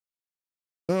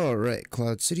Alright,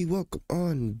 Cloud City, welcome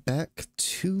on back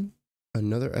to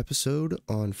another episode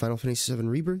on Final Fantasy VII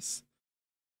Rebirth.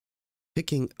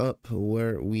 Picking up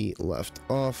where we left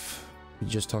off, we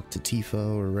just talked to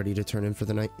Tifa, we're ready to turn in for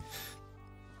the night.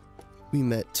 We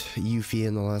met Yuffie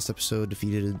in the last episode,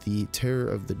 defeated the Terror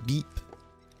of the Deep.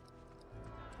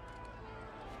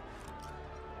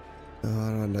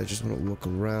 And I just want to look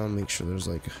around, make sure there's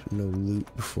like no loot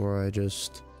before I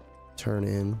just turn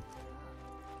in.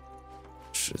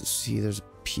 Should see there's a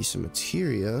piece of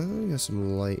materia. Got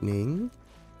some lightning.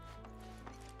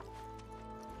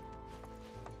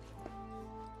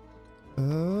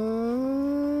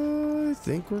 I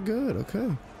think we're good. Okay.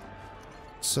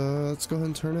 So let's go ahead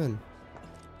and turn in.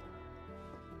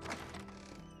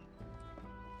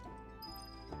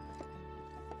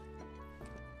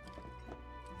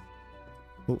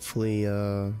 Hopefully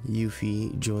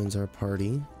Yuffie joins our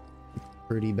party.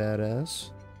 Pretty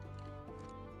badass.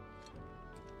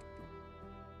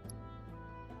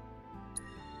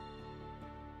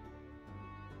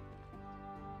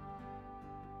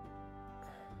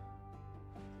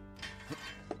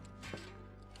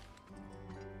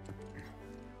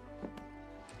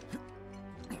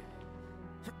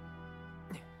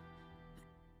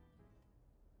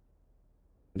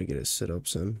 To get his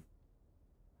sit-ups in.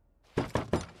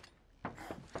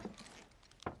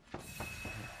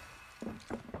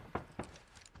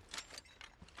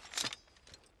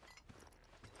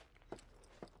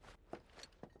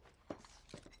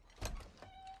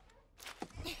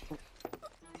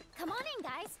 Come on in,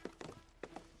 guys.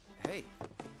 Hey.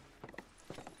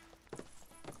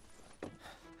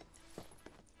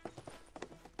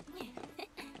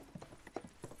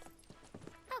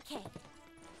 Okay.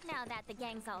 Now that the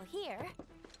gang's all here,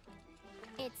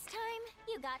 it's time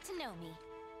you got to know me.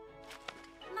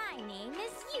 My name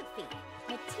is Yuffie,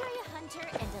 materia hunter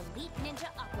and elite ninja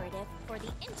operative for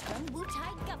the interim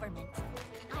Wutai government.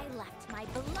 I left my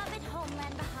beloved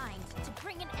homeland behind to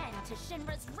bring an end to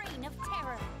Shinra's reign of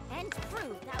terror and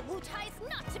prove that Wutai's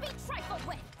not to be trifled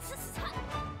with.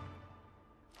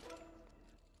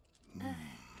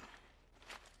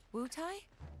 Wutai?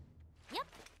 Yep.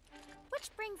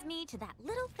 Which brings me to that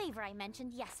little favor I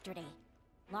mentioned yesterday.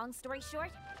 Long story short,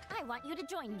 I want you to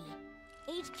join me.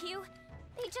 HQ,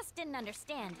 they just didn't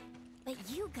understand. But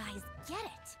you guys get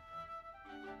it.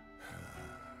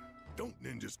 Don't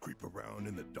ninjas creep around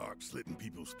in the dark slitting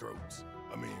people's throats?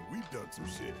 I mean, we've done some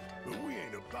shit, but we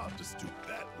ain't about to stoop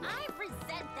that low. I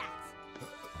resent that.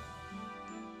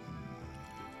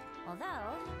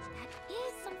 Although, that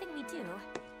is something we do.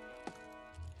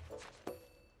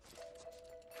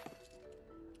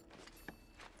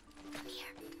 Come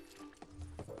here.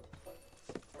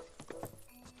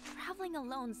 Traveling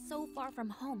alone so far from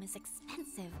home is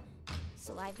expensive.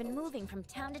 So I've been moving from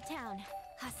town to town,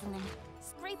 hustling,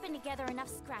 scraping together enough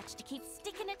scratch to keep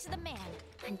sticking it to the man.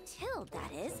 Until,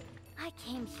 that is, I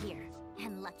came here.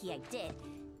 And lucky I did,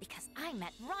 because I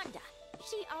met Rhonda.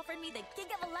 She offered me the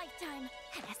gig of a lifetime,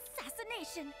 an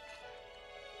assassination.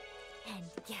 And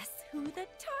guess who the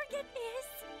target is?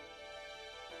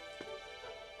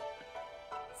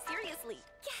 Seriously,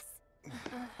 guess.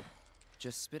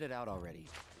 Just spit it out already.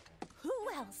 Who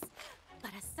else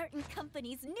but a certain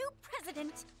company's new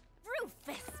president,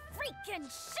 Rufus freaking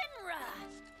Shinra!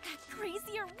 That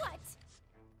crazy or what?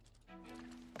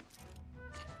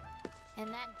 And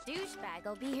that douchebag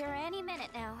will be here any minute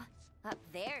now. Up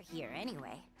there here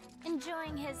anyway.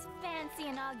 Enjoying his fancy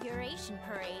inauguration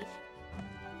parade.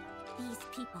 These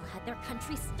people had their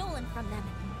country stolen from them,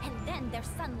 and then their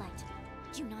sunlight.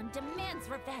 Junon demands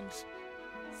revenge.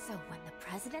 So when the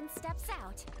president steps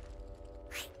out...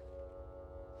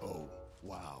 Oh,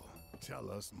 wow.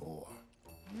 Tell us more.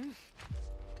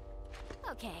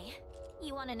 Okay.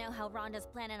 You want to know how Rhonda's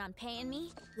planning on paying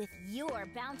me? With your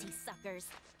bounty suckers.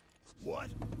 What?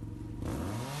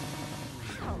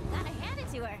 Wow, gotta hand it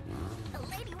to her. The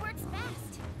lady works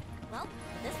fast. Well,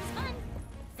 this was fun.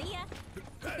 See ya.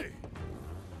 Hey!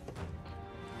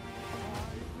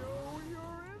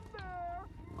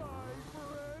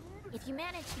 If you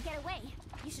manage to get away,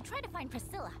 you should try to find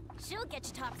Priscilla. She'll get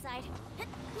you topside.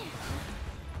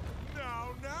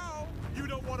 Now! You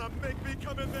don't want to make me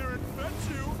come in there and fetch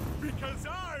you, because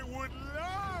I would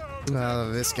love...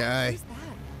 Oh, this guy. Who's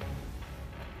that?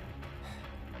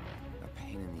 A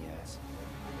pain in the ass.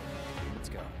 Let's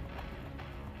go.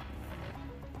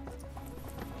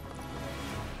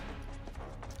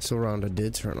 So Rhonda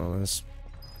did turn on us.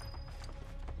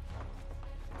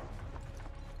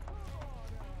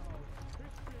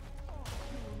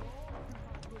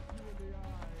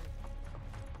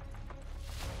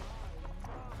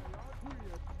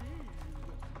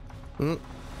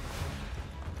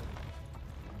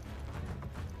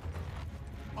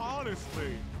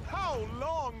 Honestly, how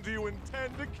long do you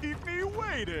intend to keep me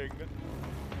waiting?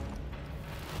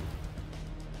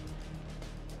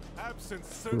 Absence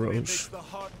certainly makes the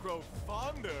heart grow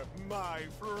fonder, my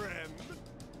friend.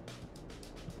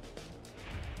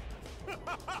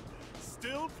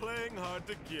 Still playing hard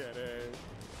to get, eh?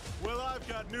 Well, I've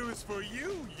got news for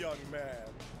you, young man.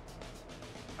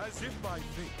 As if by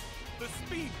fate, the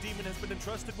Speed Demon has been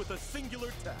entrusted with a singular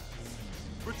task.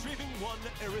 Retrieving one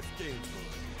Aerith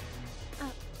Gainsborough.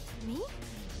 Me?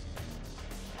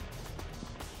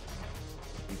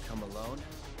 You come alone?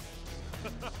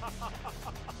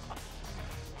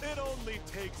 It only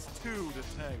takes two to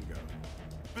tango.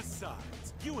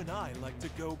 Besides, you and I like to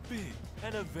go big,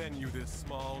 and a venue this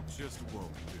small just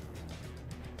won't do.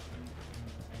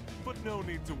 But no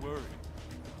need to worry.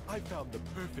 I found the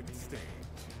perfect stage.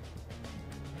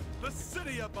 The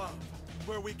city above,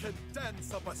 where we can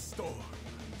dance up a storm.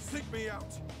 Seek me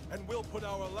out, and we'll put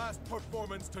our last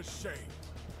performance to shame.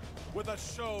 With a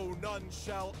show none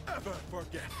shall ever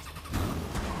forget.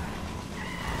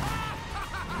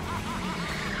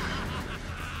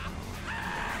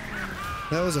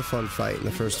 That was a fun fight in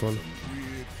the first one.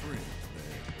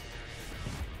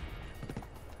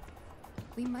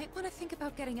 We might want to think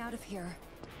about getting out of here.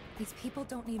 These people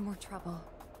don't need more trouble.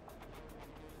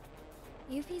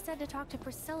 Yuffie said to talk to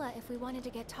Priscilla if we wanted to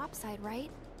get topside, right?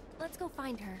 Let's go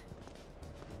find her.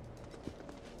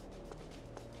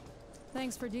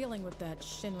 Thanks for dealing with that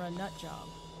Shinra nut job.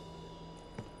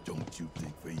 Don't you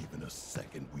think for even a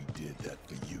second we did that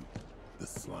for you? The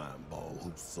slime ball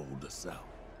who sold us out.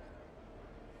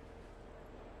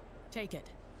 Take it.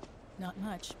 Not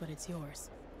much, but it's yours.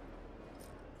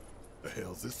 The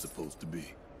hell's this supposed to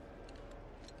be?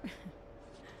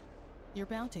 Your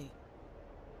bounty.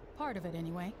 Part of it,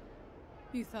 anyway.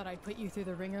 You thought I'd put you through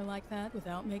the ringer like that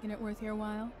without making it worth your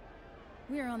while?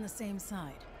 We're on the same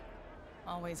side.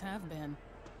 Always have been.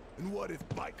 And what if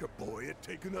Biker Boy had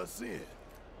taken us in?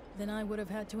 Then I would have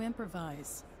had to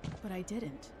improvise. But I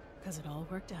didn't, because it all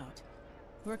worked out.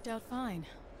 Worked out fine.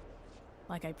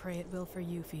 Like I pray it will for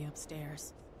Yuffie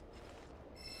upstairs.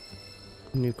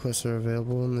 New quests are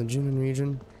available in the Junon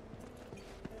region.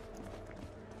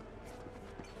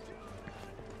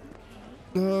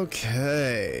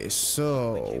 Okay,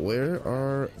 so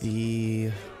where's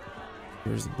the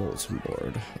bulletin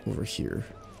board? Over here.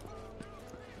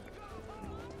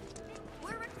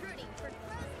 We're recruiting for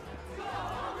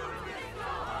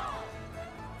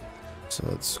So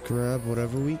let's grab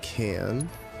whatever we can.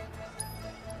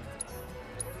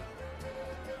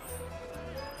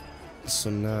 So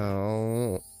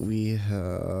now we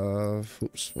have,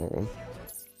 oops, wrong one.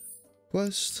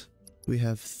 Quest. We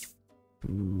have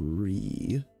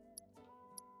 3.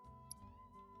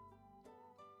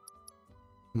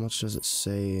 How much does it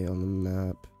say on the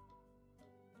map?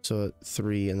 So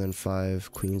 3 and then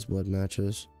 5 Queen's Blood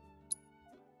matches.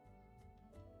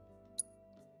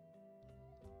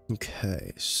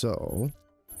 Okay, so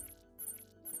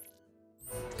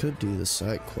could do the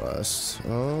side quests.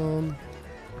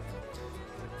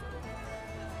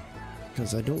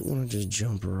 Because I don't want to just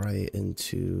jump right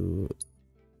into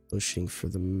pushing for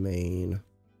the main.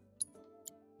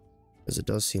 Because it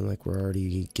does seem like we're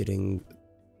already getting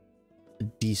a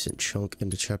decent chunk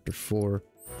into chapter 4.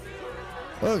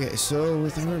 Okay, so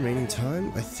with the remaining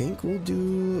time, I think we'll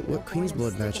do what Queen's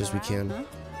Blood matches we can. Huh?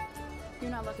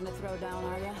 You're not looking to throw down,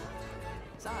 are ya?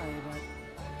 Sorry, but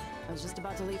I was just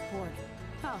about to leave port.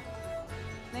 Oh,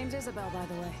 name's Isabel, by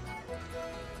the way.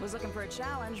 Was looking for a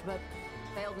challenge, but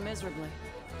failed miserably.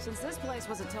 Since this place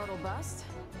was a total bust,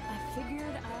 I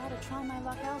figured I ought to try my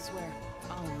luck elsewhere.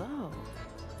 Although,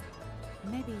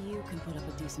 maybe you can put up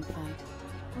a decent fight.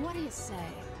 What do you say?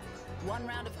 One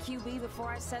round of QB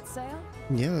before I set sail?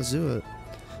 Yeah, let's do it.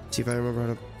 See if I remember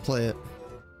how to play it.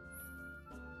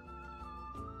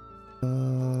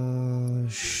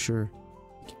 Sure.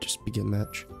 Just begin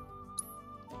match.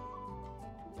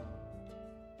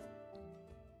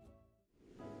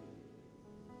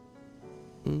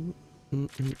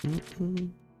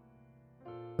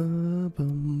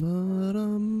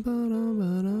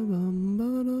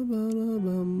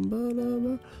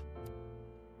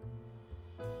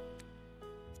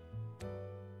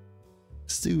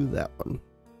 Let's do that one.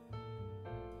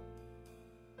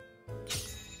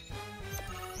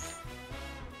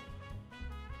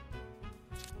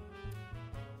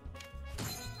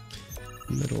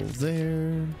 Middle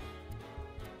there.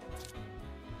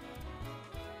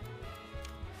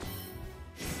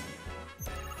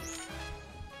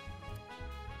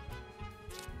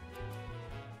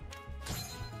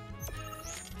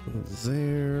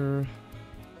 There.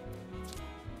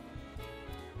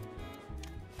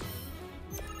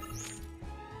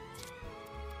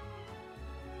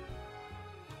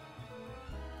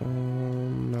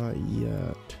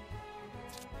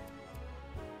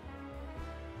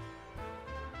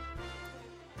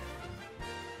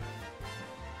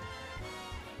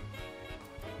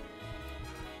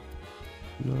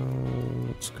 No,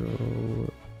 let's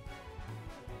go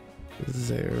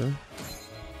there.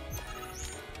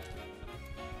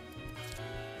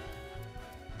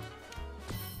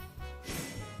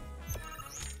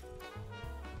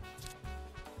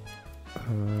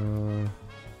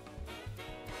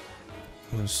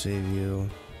 I'm gonna save you.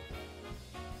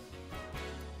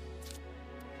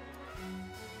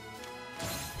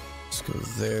 Let's go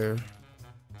there.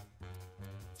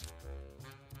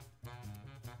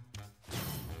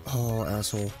 Oh,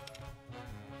 asshole.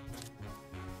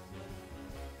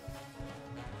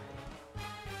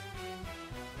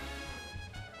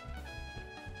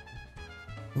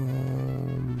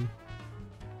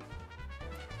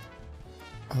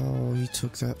 Oh, he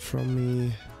took that from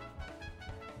me.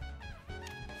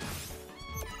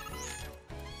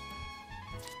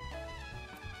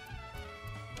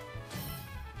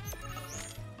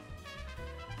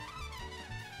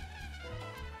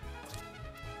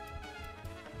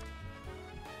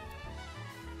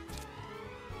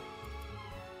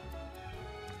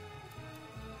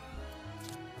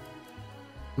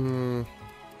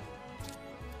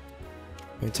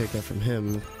 Let me take that from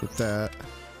him with that.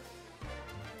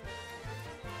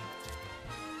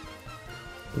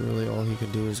 Really, all he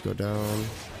could do is go down.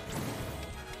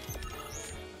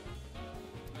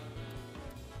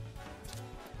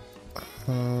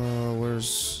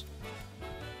 Where's...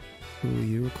 Ooh,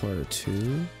 you require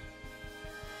 2?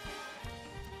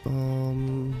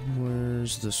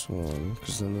 Where's this one?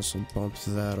 Because then this will bump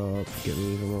that up, get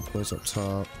me even more points up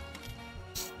top.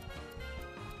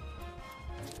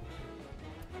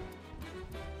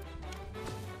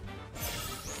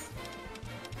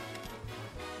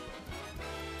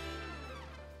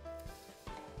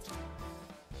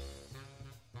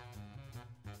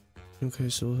 Okay,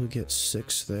 so he'll get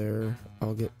 6 there.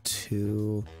 I'll get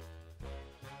 2.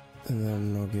 And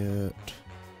then I'll get...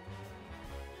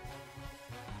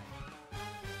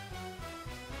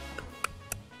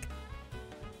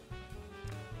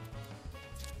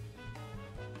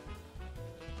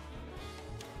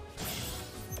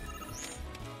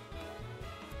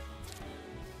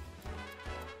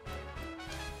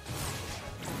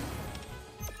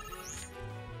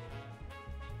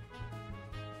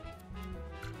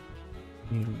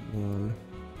 Need 1.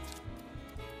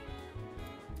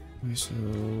 Okay, so...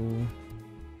 Boom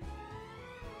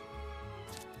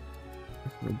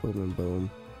and boom.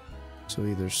 So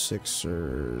either 6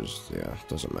 or... yeah,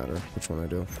 doesn't matter which one I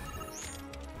do.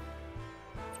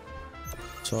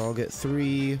 So I'll get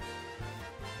 3.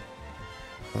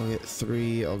 I'll get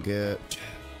 3. I'll get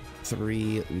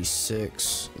 3. It'll be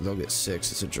 6. They'll get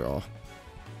 6. It's a draw.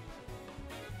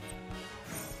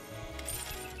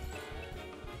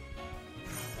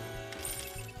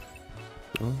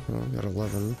 Oh, well, I got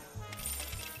 11.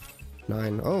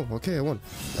 9. Oh, okay, I won.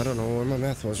 I don't know where my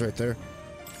math was right there.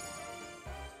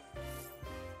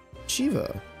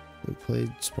 Shiva. We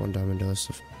played Spawn Diamond Dust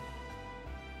of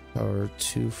power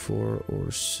 2, 4,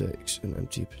 or 6 in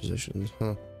empty positions.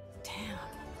 Huh. Damn.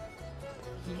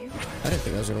 You I didn't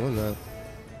think I was gonna win that.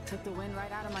 took the wind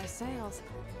right out of my sails.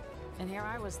 And here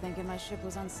I was thinking my ship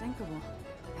was unsinkable.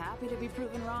 Happy to be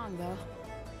proven wrong, though.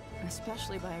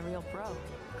 Especially by a real pro.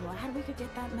 Glad we could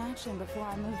get that match in before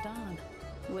I moved on.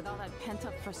 With all that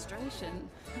pent-up frustration,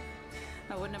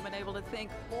 I wouldn't have been able to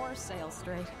think or sail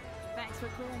straight. Thanks for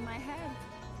clearing my head.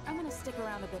 I'm gonna stick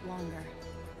around a bit longer.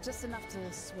 Just enough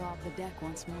to swab the deck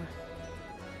once more.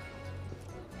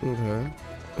 Okay.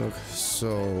 Okay,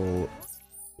 so...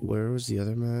 where was the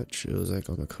other match? It was like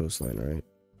on the coastline, right?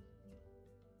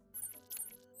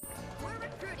 We're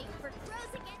recruiting for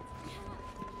crows against...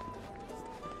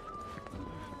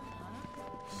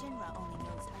 Shinra only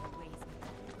knows how to raise me.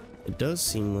 It does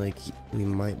seem like we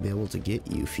might be able to get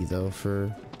Yuffie though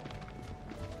for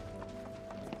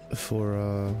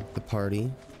the party.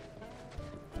 In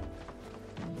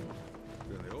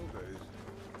the old days,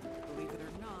 Believe it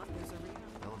or not, there's a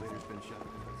Elevator's been shut.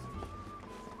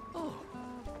 Oh,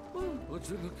 would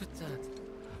you look at that?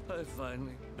 I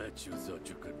finally bet you thought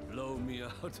you could blow me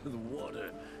out of the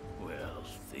water. Well,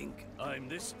 think. I'm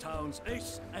this town's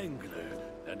ace angler,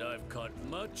 and I've caught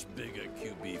much bigger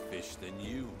QB fish than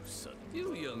you, son.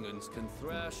 You young'uns can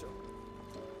thrash 'em.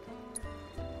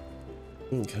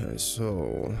 Okay,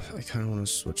 so I kind of want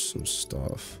to switch some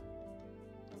stuff.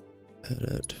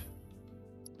 Edit.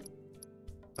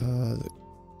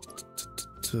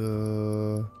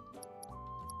 To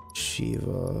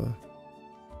Shiva.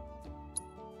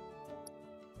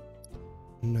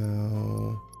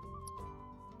 No.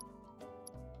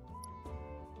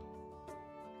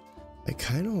 I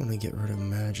kind of want to get rid of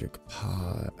Magic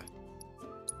Pot.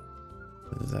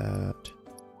 That.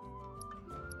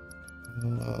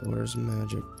 Where's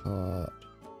Magic Pot?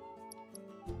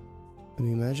 I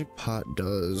mean, Magic Pot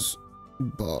does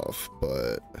buff,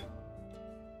 but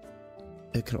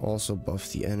it can also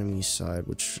buff the enemy side,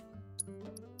 which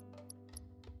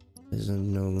is a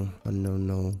no.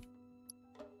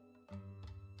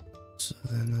 So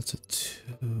then that's a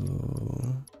 2.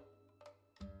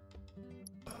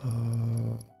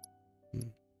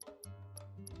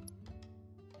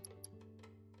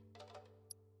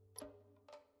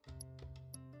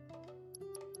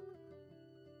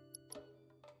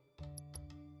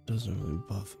 Doesn't really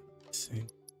buff anything.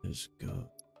 Let's go.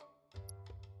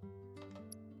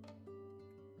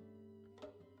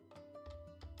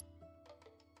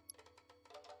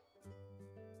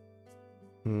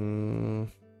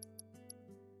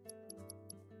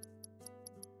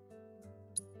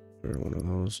 One of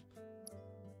those.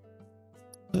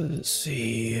 Let's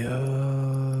see.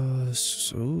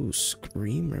 So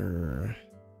Screamer.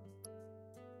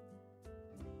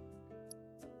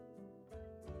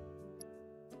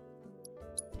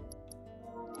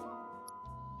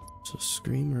 So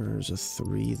Screamer is a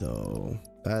 3 though.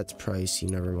 That's pricey,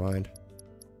 never mind.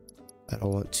 I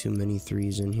don't want too many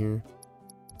 3s in here.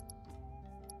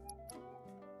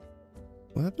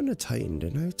 What happened to Titan?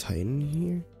 Didn't I have Titan in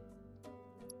here?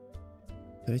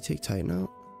 Did I take Titan out?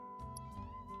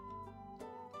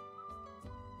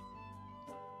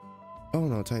 Oh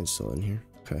no, Titan's still in here.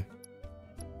 Okay.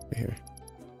 Right here.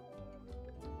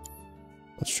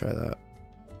 Let's try that.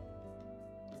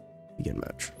 Begin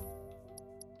match.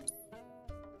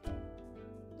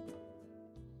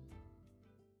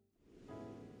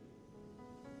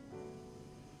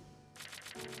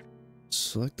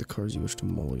 Select the cards you wish to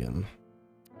mulligan.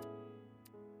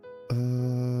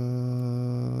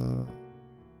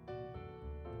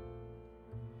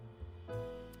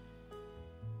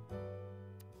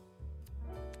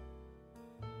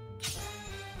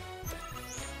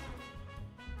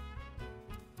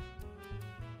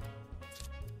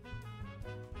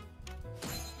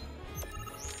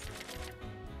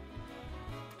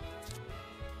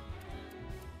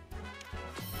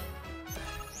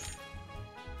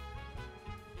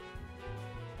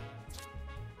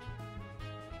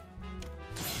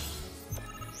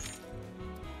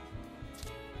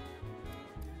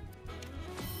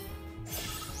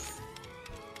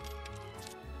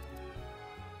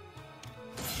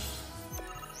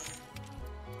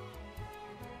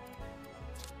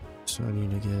 So I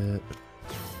need to get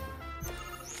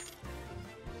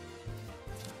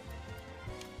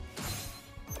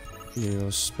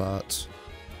those spots.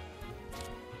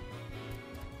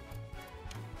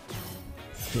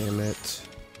 Damn it.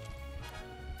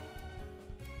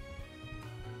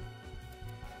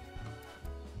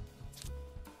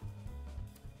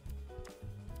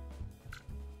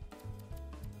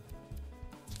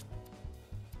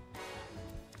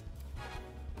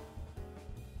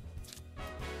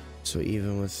 So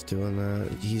even with doing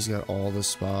that, he's got all the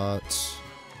spots.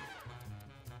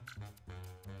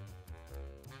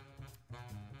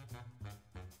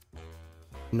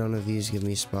 None of these give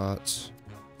me spots,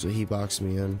 so he boxed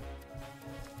me in.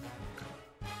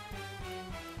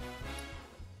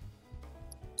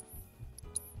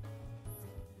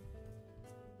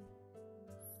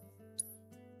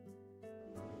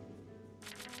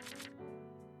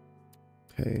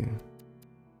 Okay.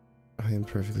 I am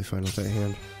perfectly fine with that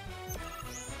hand.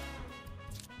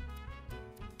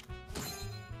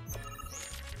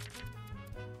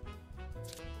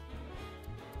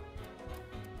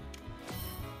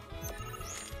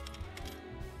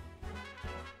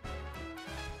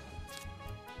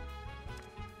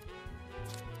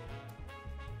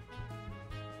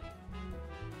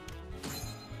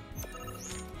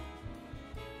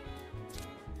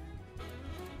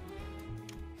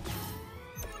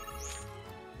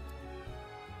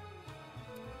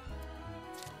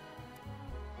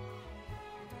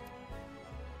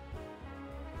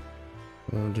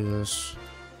 I want to do this.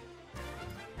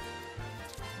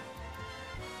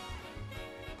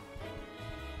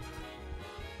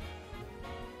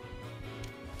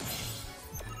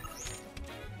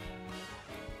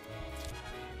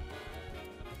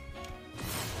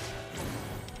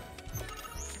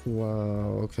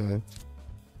 Wow, okay.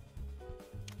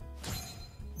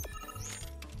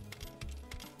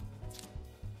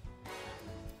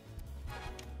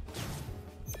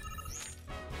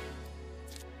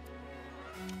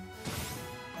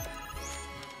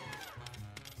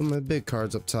 My big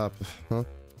cards up top, huh?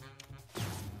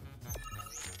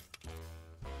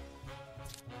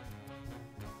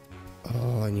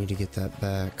 Oh, I need to get that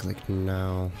back, like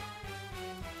now.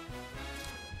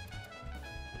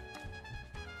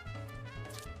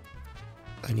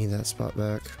 I I need that spot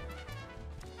back.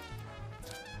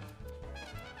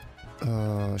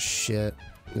 Oh shit.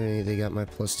 They got my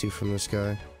 +2 from this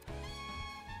guy.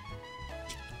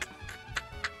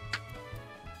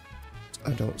 I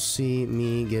don't see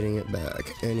me getting it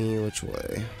back any which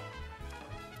way.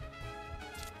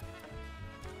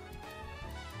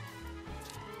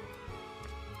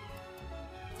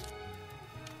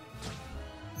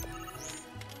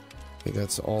 I think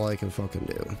that's all I can fucking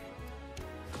do.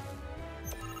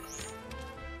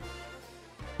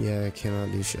 Yeah, I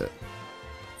cannot do shit.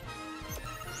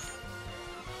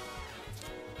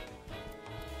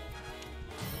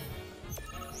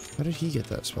 How did he get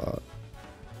that spot?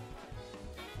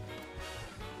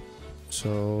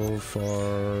 So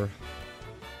far.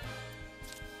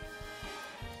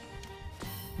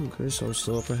 Okay, so I'm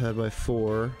still up ahead by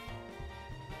 4.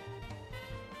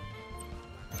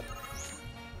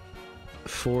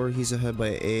 4, he's ahead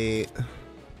by 8.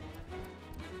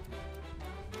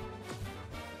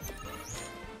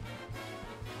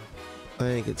 I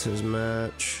think it's his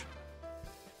match.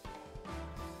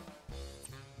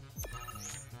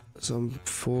 So I'm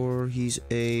 4, he's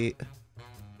 8.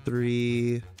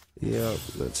 3. Yep,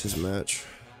 that's his match.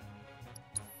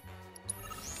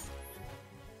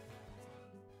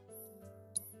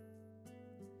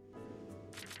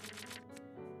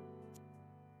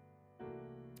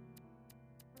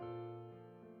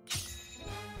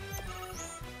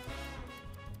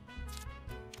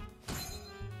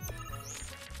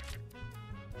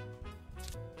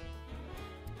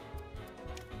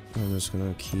 I'm just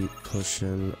gonna keep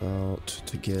pushing out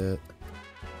to get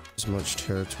as much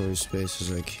territory space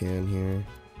as I can here.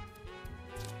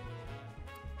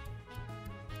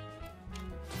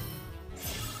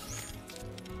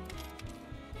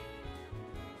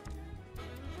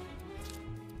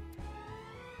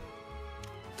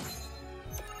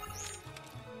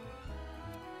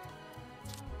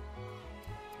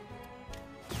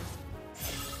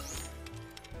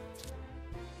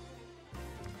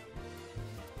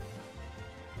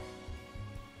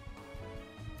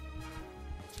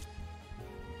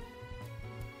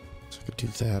 I could do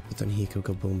that, but then he could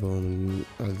go boom boom and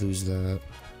I lose that.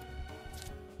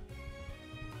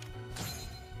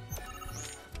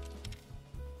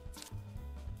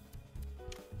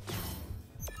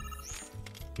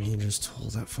 He just stole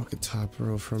that fucking top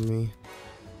row from me.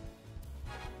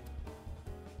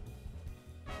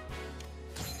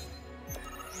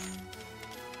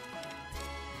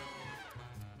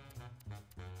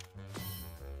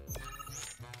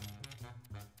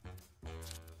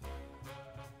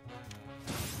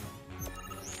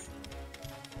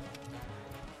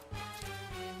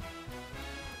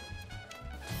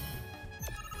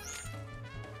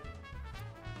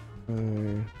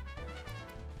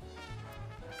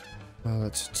 Oh,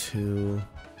 that's 2.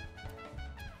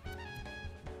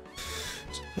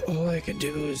 All I can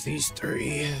do is these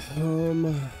 3.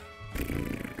 Well,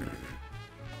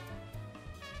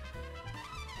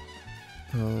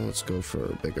 let's go for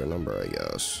a bigger number, I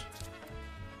guess.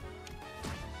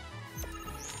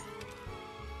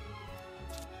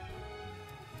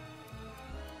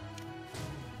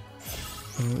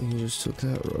 Oh, he just took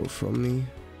that row from me.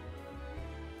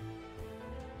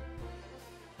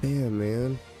 Damn,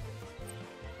 man.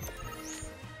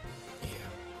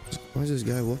 Why is this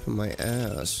guy whooping my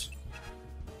ass?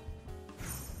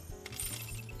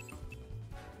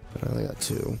 But I only got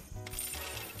 2.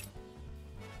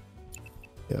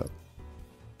 Yep.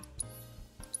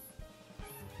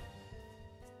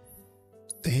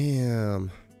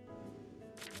 Damn.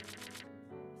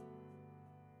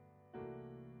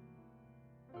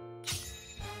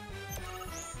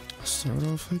 I'll start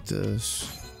off like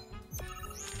this.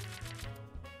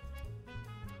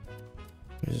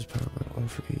 Just power by 1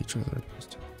 for each other.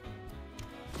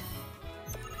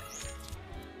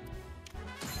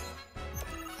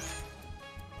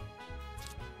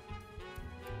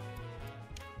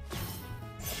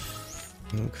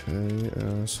 Okay,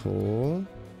 asshole.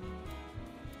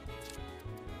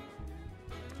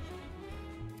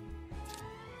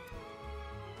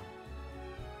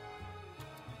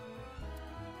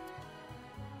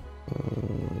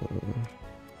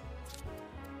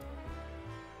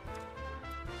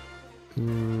 I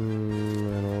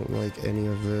don't like any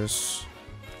of this.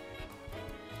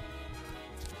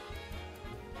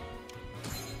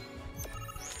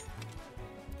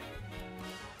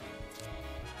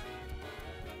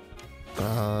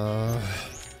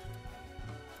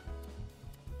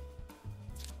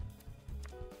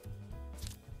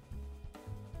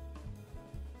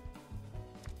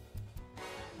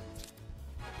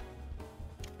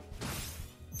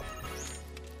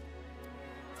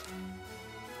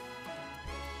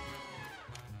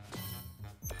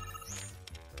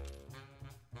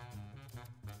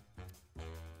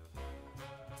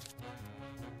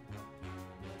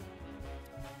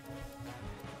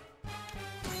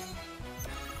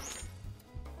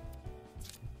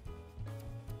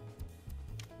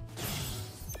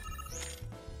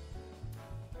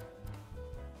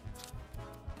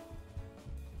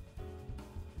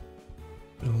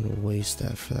 I don't want to waste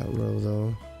that for that row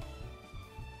though.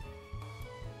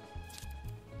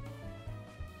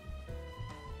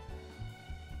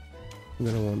 I'm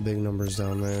gonna want big numbers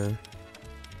down there.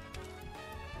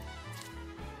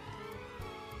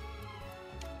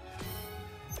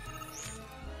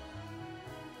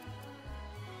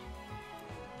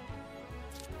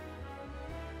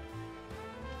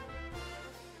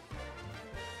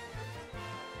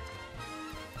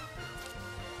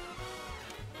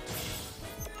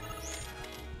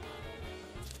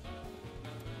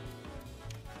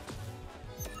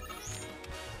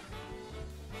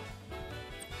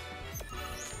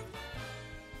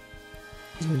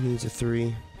 He needs a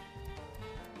 3.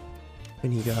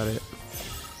 And he got it.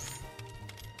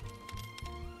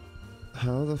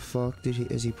 How the fuck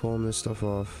is he pulling this stuff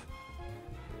off?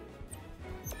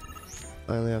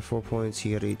 I only have 4 points,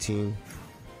 he got 18.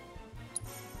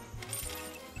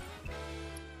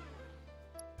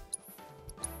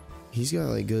 He's got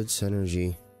like good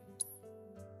synergy.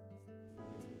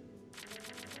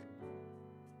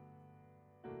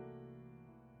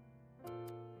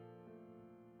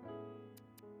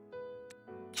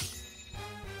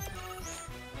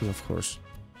 And of course,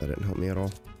 that didn't help me at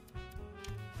all.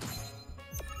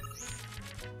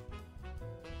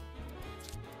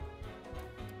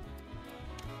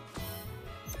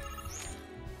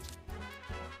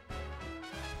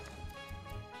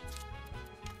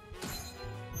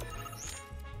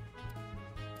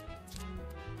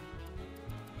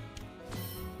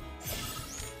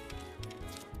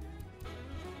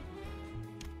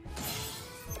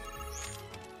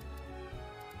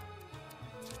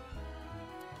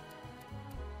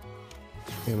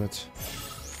 Damn it.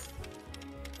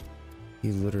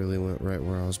 He literally went right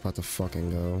where I was about to fucking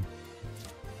go.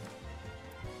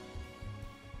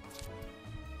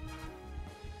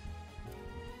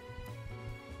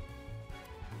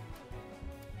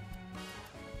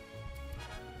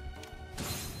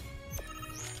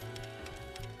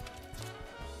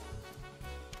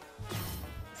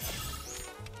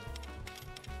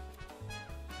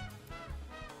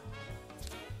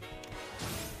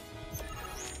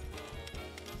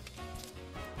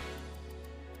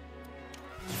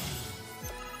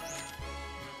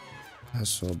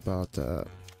 So about that.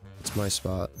 It's my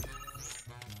spot.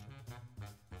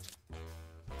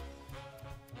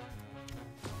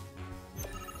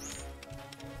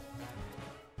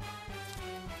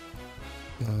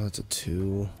 That's a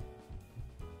 2.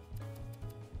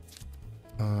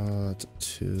 That's a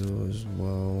 2 as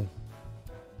well.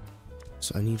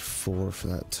 So I need 4 for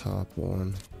that top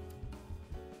one.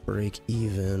 Break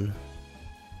even.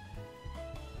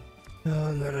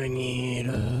 And then I need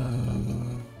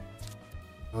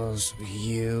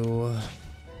you.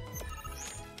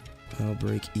 I'll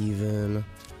break even.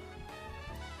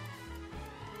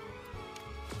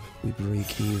 We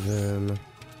break even.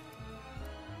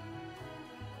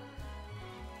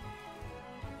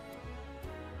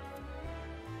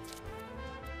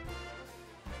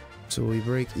 So we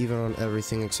break even on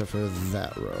everything except for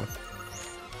that row.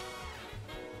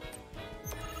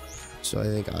 So I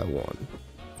think I won.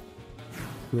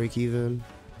 Break even.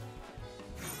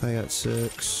 I got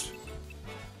 6.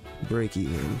 Break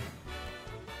even.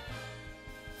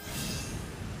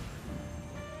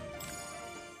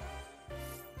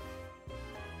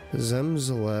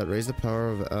 Zemzalet, raise the power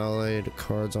of allied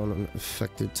cards on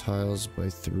affected tiles by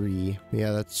 3.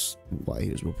 Yeah, that's why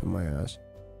he was whooping my ass.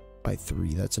 By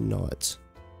 3, that's a nut.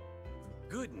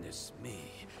 Goodness me,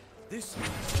 this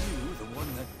makes you the one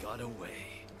that got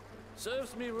away.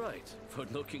 Serves me right for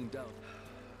looking down.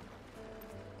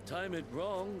 Time it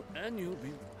wrong, and you'll be...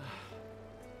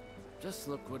 Just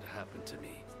look what happened to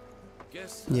me.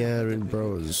 Guess... Yeah,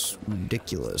 bro, it's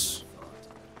ridiculous.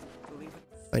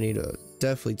 I need to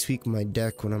definitely tweak my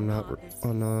deck when I'm not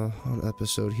on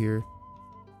episode here.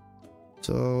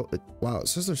 So, wow, it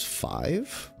says there's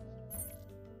 5?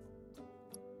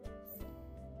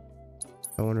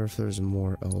 I wonder if there's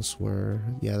more elsewhere.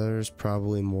 Yeah, there's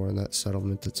probably more in that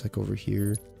settlement that's like over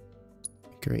here.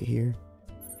 Like right here.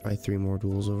 Probably 3 more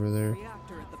duels over there.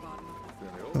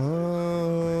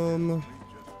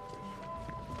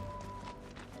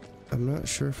 I'm not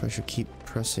sure if I should keep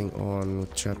pressing on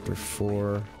with chapter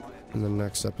 4 in the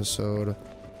next episode,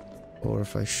 or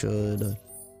if I should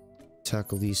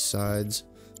tackle these sides.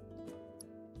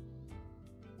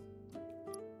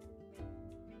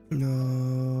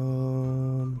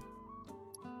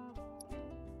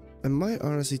 I might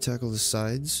honestly tackle the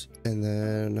sides and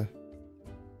then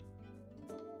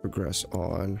progress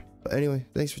on. But anyway,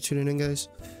 thanks for tuning in, guys.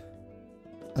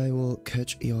 I will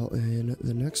catch y'all in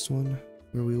the next one,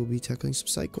 where we will be tackling some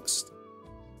side quests.